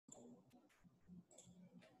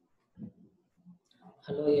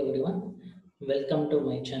Hello everyone, welcome to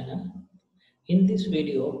my channel. In this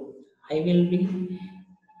video, I will be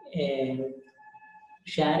uh,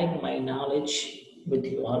 sharing my knowledge with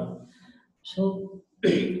you all. So,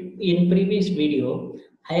 in previous video,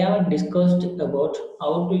 I have discussed about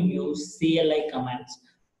how to use CLI commands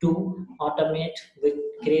to automate the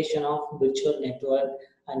creation of virtual network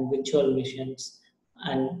and virtual machines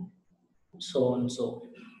and so on so.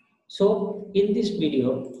 So in this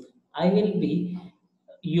video, I will be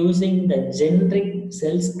using the generic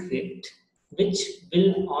shell script which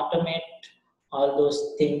will automate all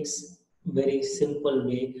those things very simple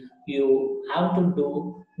way. You have to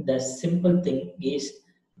do the simple thing is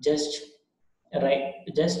just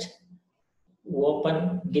just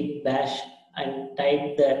open git bash and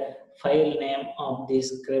type the file name of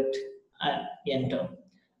this script and enter.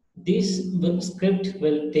 This script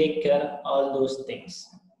will take care of all those things.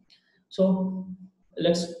 So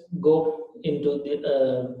let's go into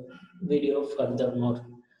the video furthermore.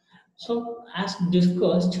 So as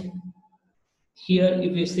discussed here,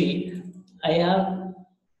 if you see, I have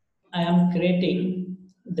I am creating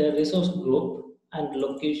the resource group and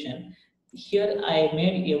location. Here I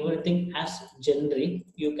made everything as generic.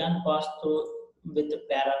 You can pass through with the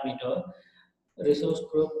parameter resource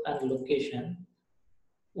group and location.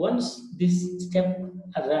 Once this step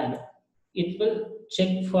run, it will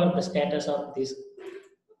check for the status of this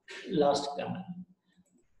last command.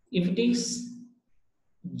 If it is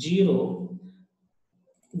 0,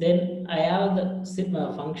 then I have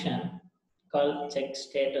the function called check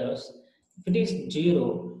status. If it is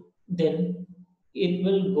 0, then it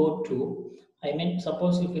will go to,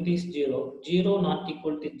 suppose if it is 0, 0 not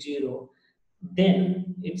equal to 0,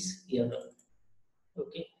 then it's error.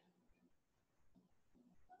 Okay.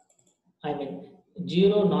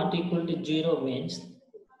 0 not equal to 0 means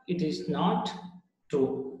it is not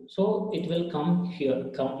true. So it will come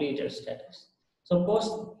here, completed status.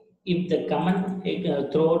 Suppose if the command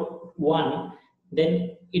throw 1,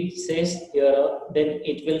 then it says error, then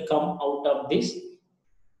it will come out of this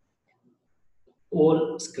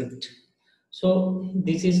whole script. So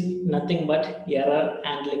this is nothing but error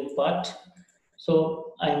handling part.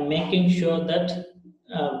 So I'm making sure that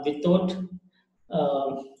uh,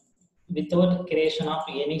 without creation of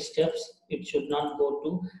any steps, it should not go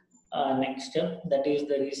to next step. That is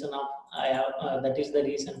the reason of that is the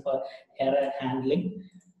reason for error handling.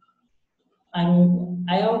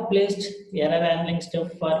 I have placed error handling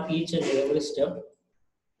step for each and every step,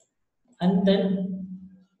 and then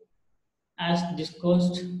as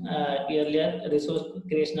discussed earlier, resource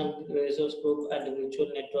creation of resource group and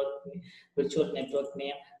virtual network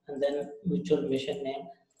name, and then virtual machine name,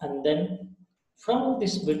 and then from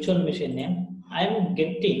this virtual machine name, I am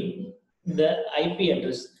getting the IP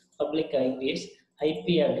address, public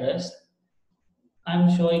IP address. I'm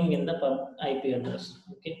showing in the IP address.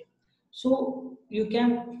 Okay, so you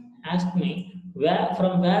can ask me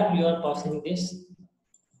from where you are passing this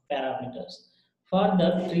parameters. For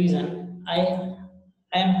that reason, I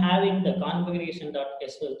am having the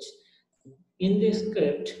configuration.sh. In this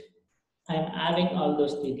script, I am having all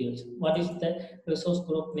those details. What is the resource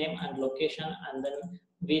group name and location, and then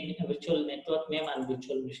virtual network name and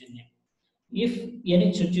virtual machine name. If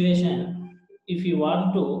any situation, if you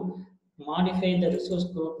want to modify the resource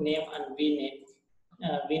group name and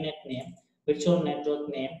VNet name, virtual network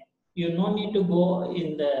name, you no need to go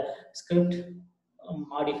in the script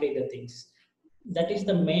modify the things. That is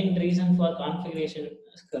the main reason for configuration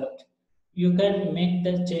script. You can make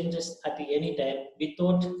the changes at any time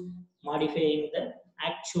without modifying the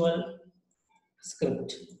actual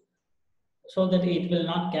script, so that it will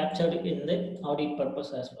not capture in the audit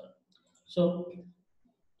purpose as well. So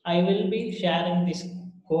I will be sharing this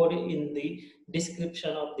code in the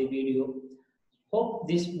description of the video. Hope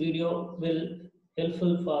this video will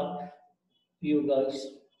helpful for you guys.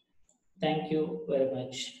 Thank you very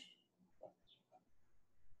much.